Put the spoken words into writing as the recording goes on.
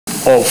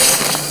of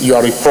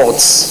your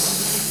reports.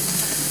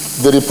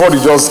 The report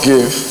you just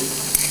gave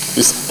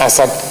is as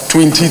at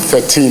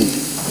 2013.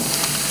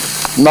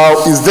 Now,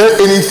 is there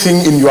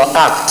anything in your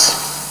act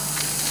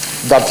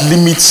that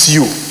limits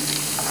you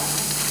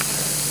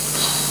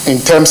in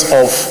terms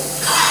of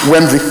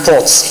when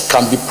reports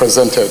can be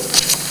presented?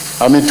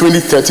 I mean,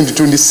 2013 to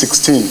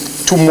 2016,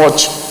 too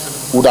much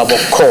would have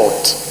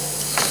occurred.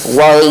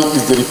 Why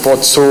is the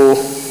report so,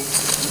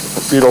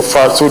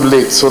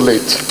 so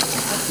late?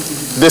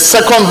 The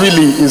second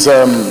really is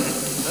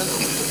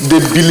the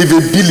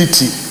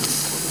believability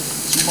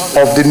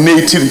of the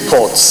NATI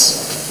reports.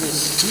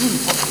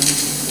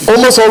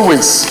 Almost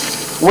always,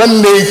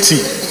 when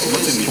NATI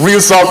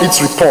reels out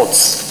its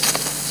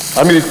reports,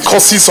 I mean, it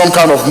causes some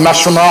kind of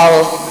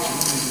national,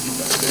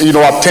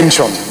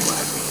 attention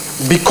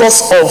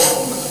because of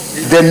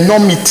the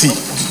enormity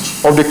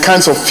of the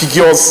kinds of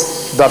figures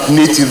that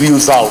NATI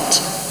reels out.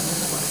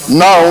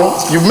 Now,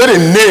 you've made a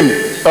name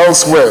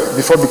elsewhere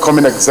before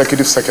becoming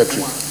executive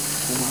secretary.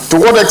 To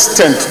what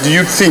extent do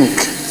you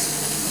think,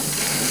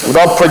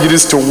 without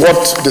prejudice to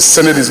what the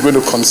Senate is going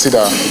to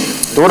consider,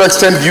 to what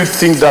extent do you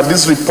think that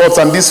these reports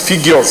and these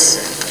figures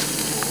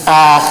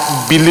are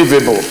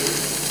believable?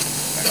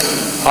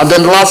 And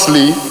then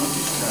lastly,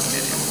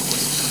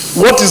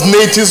 what is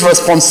NATI's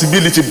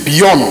responsibility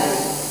beyond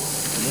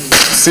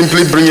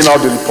simply bringing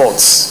out the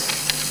reports?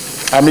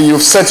 I mean,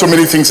 you've said so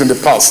many things in the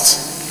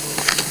past.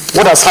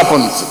 What has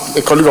happened?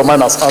 A colleague of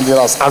mine has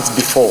asked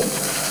before.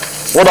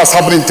 What has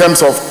happened in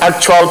terms of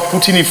actual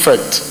putting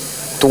effect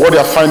to what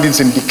their findings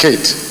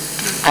indicate?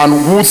 And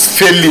whose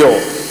failure,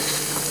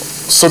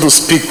 so to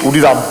speak, would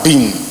it have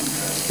been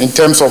in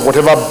terms of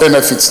whatever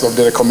benefits of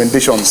the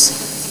recommendations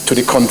to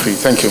the country?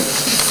 Thank you.